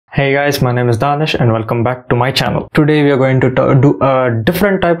Hey guys, my name is Danish and welcome back to my channel. Today we are going to do a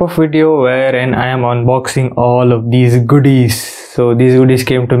different type of video wherein I am unboxing all of these goodies. So these goodies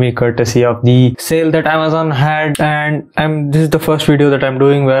came to me courtesy of the sale that Amazon had, and this is the first video that I'm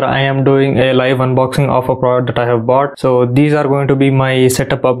doing where I am doing a live unboxing of a product that I have bought. So these are going to be my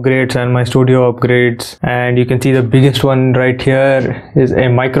setup upgrades and my studio upgrades, and you can see the biggest one right here is a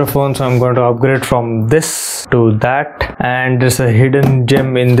microphone. So I'm going to upgrade from this to that, and there's a hidden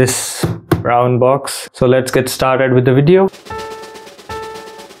gem in this brown box. So let's get started with the video.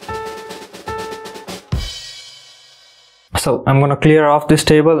 So I'm gonna clear off this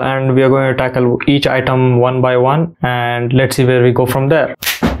table and we are going to tackle each item one by one, and let's see where we go from there.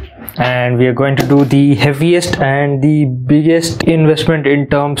 And we are going to do the heaviest and the biggest investment in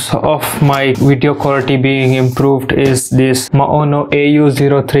terms of my video quality being improved is this Maono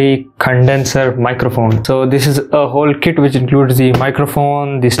AU03 condenser microphone. So this is a whole kit which includes the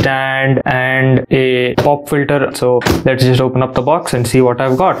microphone, the stand, and a pop filter. So let's just open up the box and see what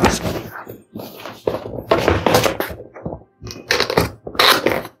I've got.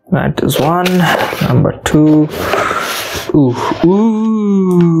 That is one. Number two. Ooh,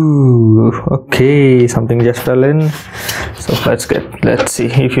 okay, something just fell in. So let's see.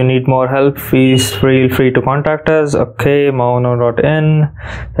 If you need more help, please feel free to contact us. Okay, maono.in.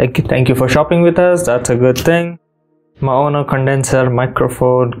 Thank you for shopping with us. That's a good thing. Maono condenser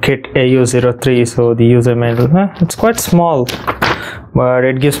microphone kit AU03. So the user manual, it's quite small, but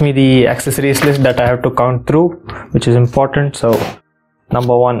it gives me the accessories list that I have to count through, which is important. So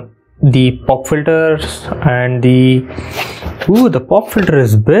number one, the pop filters, and the pop filter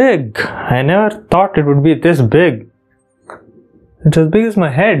is big. I never thought it would be this big. It's as big as my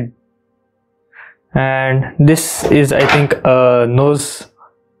head. And this is, I think, a nose.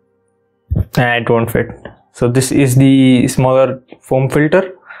 It won't fit. So this is the smaller foam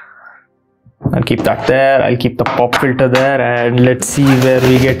filter. I'll keep that there. I'll keep the pop filter there, and let's see where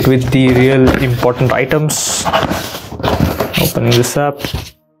we get with the real important items. Opening this up.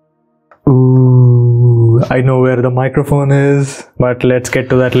 Ooh, I know where the microphone is, but let's get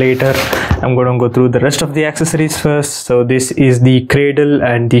to that later. I'm going to go through the rest of the accessories first. So this is the cradle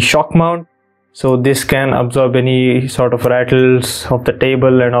and the shock mount. So this can absorb any sort of rattles of the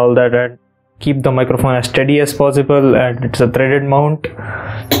table and all that, and keep the microphone as steady as possible. And it's a threaded mount.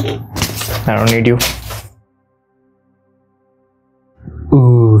 I don't need you.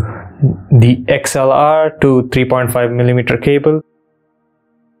 Ooh, the XLR to 3.5mm cable.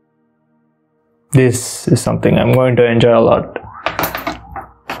 This is something I'm going to enjoy a lot.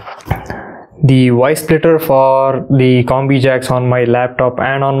 The Y splitter for the combi jacks on my laptop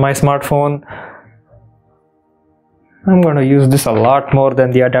and on my smartphone. I'm going to use this a lot more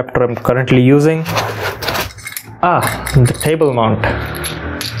than the adapter I'm currently using. The table mount.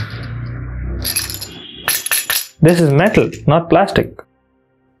 This is metal, not plastic.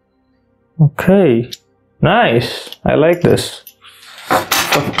 Okay, nice. I like this.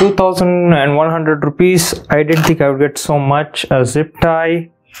 For 2,100 rupees, I didn't think I would get so much. A zip tie.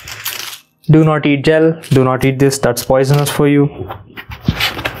 Do not eat gel. Do not eat this. That's poisonous for you.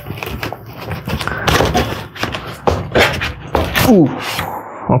 Ooh.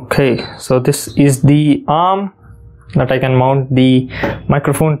 Okay, so this is the arm that I can mount the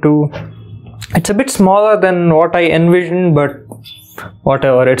microphone to. It's a bit smaller than what I envisioned, but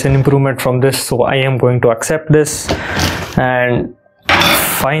whatever, it's an improvement from this, so I am going to accept this. And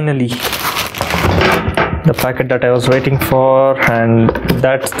finally, the packet that I was waiting for, and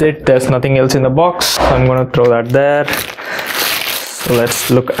that's it. There's nothing else in the box, so I'm gonna throw that there. So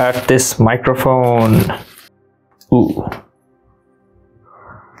let's look at this microphone. Ooh,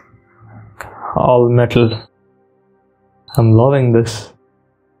 all metal. I'm loving this.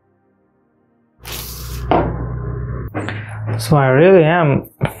 So I really am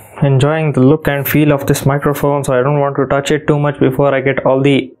enjoying the look and feel of this microphone, so I don't want to touch it too much before I get all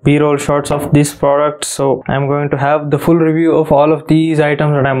the b-roll shots of this product. So I'm going to have the full review of all of these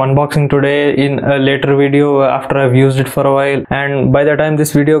items that I'm unboxing today in a later video after I've used it for a while, and by the time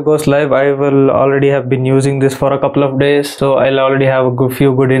this video goes live, I will already have been using this for a couple of days, so I'll already have a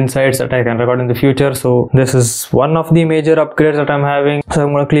few good insights that I can record in the future. So this is one of the major upgrades that I'm having. So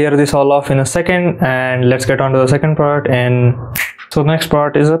I'm going to clear this all off in a second, and let's get on to the second product. And so next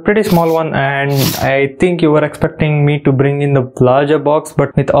part is a pretty small one, and I think you were expecting me to bring in the larger box,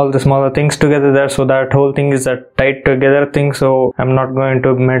 but with all the smaller things together there, so that whole thing is a tied together thing, so I'm not going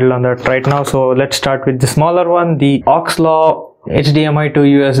to meddle on that right now. So let's start with the smaller one, the Auxlaw HDMI to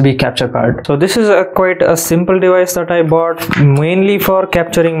USB capture card. So this is quite a simple device that I bought mainly for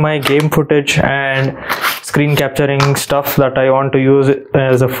capturing my game footage and screen capturing stuff that I want to use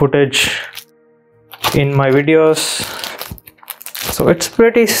as a footage in my videos. So it's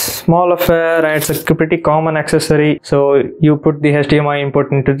pretty small affair and it's a pretty common accessory. So you put the HDMI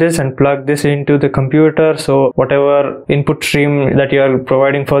input into this and plug this into the computer. So whatever input stream that you are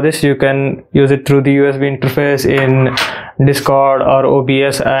providing for this, you can use it through the USB interface in Discord or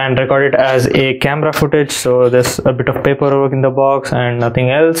OBS and record it as a camera footage. So there's a bit of paperwork in the box and nothing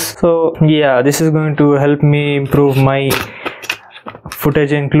else. So yeah, this is going to help me improve my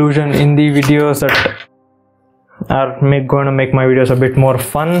footage inclusion in the videos that are going to make my videos a bit more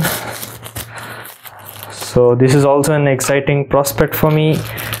fun. So this is also an exciting prospect for me,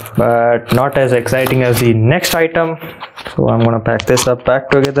 but not as exciting as the next item. So I'm gonna pack this up back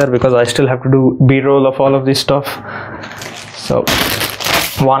together because I still have to do B-roll of all of this stuff. So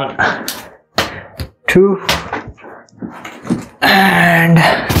 1, 2 and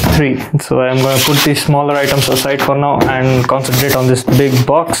 3. So I'm going to put these smaller items aside for now and concentrate on this big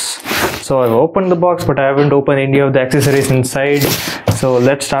box. So I've opened the box, but I haven't opened any of the accessories inside. So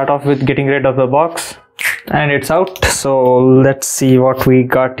let's start off with getting rid of the box. And it's out. So let's see what we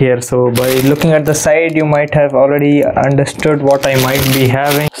got here. So by looking at the side, you might have already understood what I might be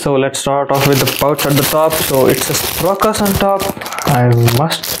having. So let's start off with the pouch at the top. So it says Procus on top. I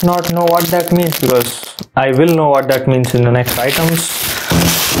must not know what that means because I will know what that means in the next items.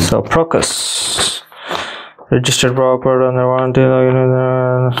 So Procus, registered proper on the warranty.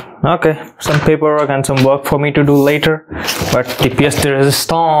 Okay, some paperwork and some work for me to do later, but the pièce de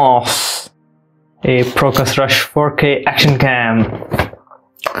résistance, a Procus Rush 4K action cam.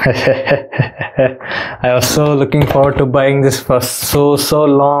 I was so looking forward to buying this for so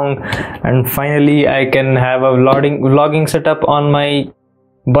long, and finally I can have a vlogging setup on my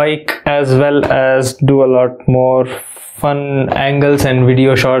bike as well as do a lot more fun angles and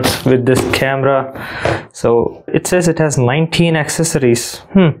video shots with this camera. So it says it has 19 accessories.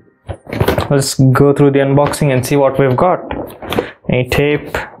 Let's go through the unboxing and see what we've got. A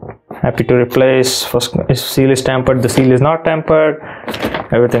tape, happy to replace. First, if seal is tampered, the seal is not tampered.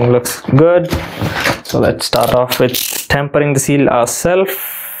 Everything looks good. So let's start off with tampering the seal ourselves,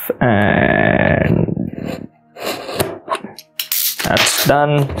 and that's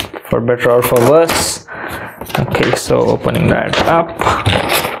done, for better or for worse. Okay, so opening that up,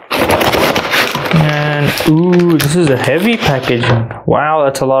 and ooh, this is a heavy packaging. Wow,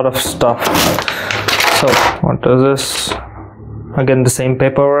 that's a lot of stuff. So what is this? Again, the same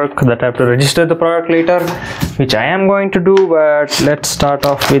paperwork that I have to register the product later, which I am going to do, but let's start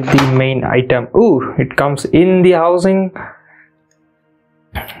off with the main item. Ooh, it comes in the housing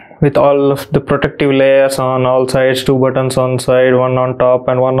with all of the protective layers on all sides, 2 buttons on side, 1 on top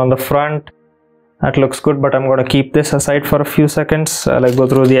and 1 on the front. That looks good, but I'm going to keep this aside for a few seconds. I'll go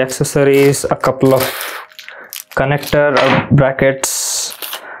through the accessories, a couple of connector brackets,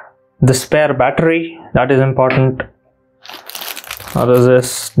 the spare battery, that is important. What is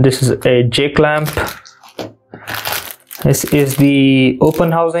this? This is a J-clamp. This is the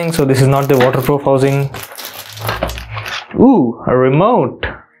open housing, so this is not the waterproof housing. Ooh, a remote.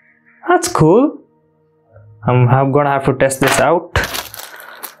 That's cool. I'm gonna have to test this out.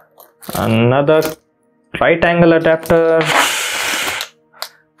 Another right angle adapter.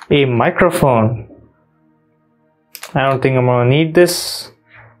 A microphone. I don't think I'm gonna need this.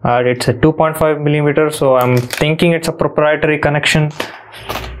 It's a 2.5 millimeter, so I'm thinking it's a proprietary connection.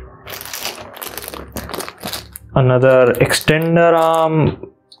 Another extender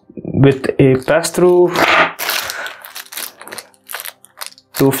arm with a pass-through,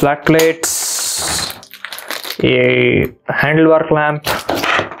 2 flat plates, a handlebar clamp,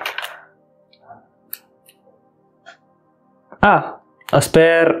 a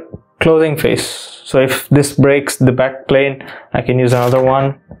spare closing face. So if this breaks the back plane, I can use another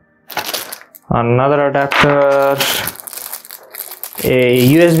one. Another adapter, a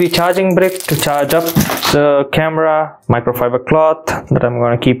USB charging brick to charge up the camera, microfiber cloth that I'm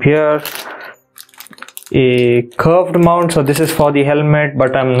going to keep here, a curved mount, so this is for the helmet,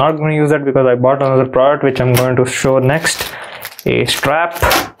 but I'm not going to use that because I bought another product which I'm going to show next. A strap,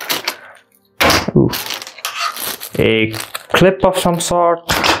 a clip of some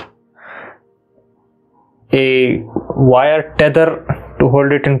sort, a wire tether to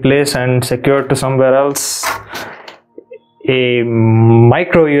hold it in place and secure it to somewhere else, a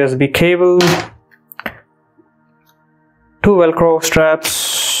micro USB cable, 2 velcro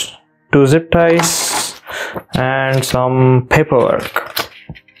straps, 2 zip ties, and some paperwork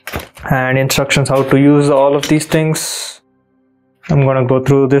and instructions how to use all of these things. I'm gonna go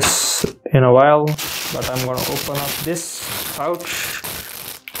through this in a while, but I'm gonna open up this pouch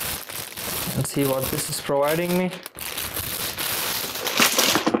and see what this is providing me.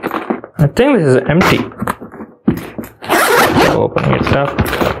 I think this is empty. Opening it up.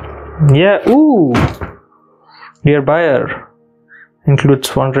 Yeah, ooh! Dear buyer,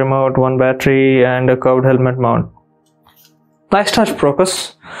 includes one remote, one battery, and a curved helmet mount. Nice touch,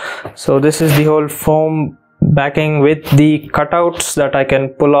 Procus. So this is the whole foam backing with the cutouts that I can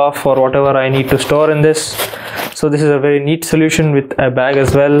pull off for whatever I need to store in this. So this is a very neat solution with a bag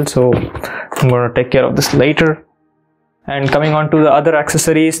as well. So I'm going to take care of this later. And coming on to the other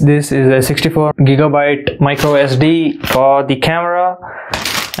accessories, this is a 64GB micro SD for the camera,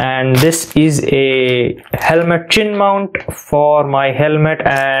 and this is a helmet chin mount for my helmet.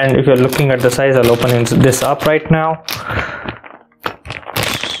 And if you're looking at the size, I'll open this up right now.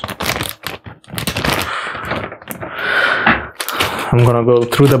 I'm gonna go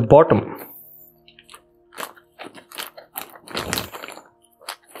through the bottom.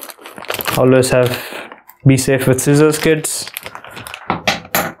 Always be safe with scissors, kids.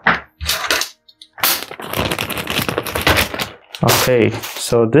 Okay,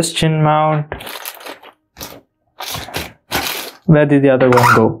 so this chin mount, where did the other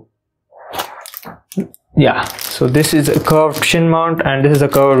one go? Yeah, so this is a curved chin mount and this is a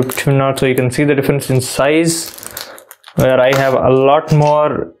curved chin mount, so you can see the difference in size, where I have a lot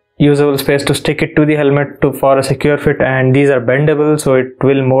more usable space to stick it to the helmet for a secure fit, and these are bendable, so it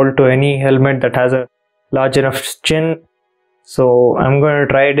will mold to any helmet that has a large enough chin. So I'm going to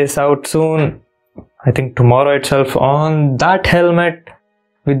try this out soon, I think tomorrow itself, on that helmet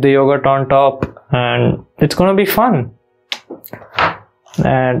with the yogurt on top, and it's going to be fun.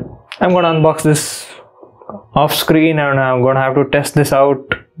 And I'm going to unbox this off screen, and I'm going to have to test this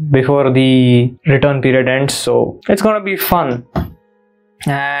out before the return period ends, so it's going to be fun.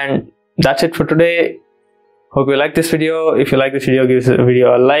 And that's it for today. Hope you like this video. If you like this video, give this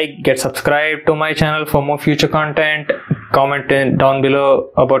video a like, get subscribed to my channel for more future content, comment down below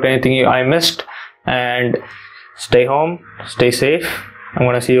about anything I missed, and stay home, stay safe. I'm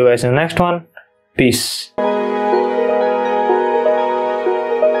gonna see you guys in the next one. Peace.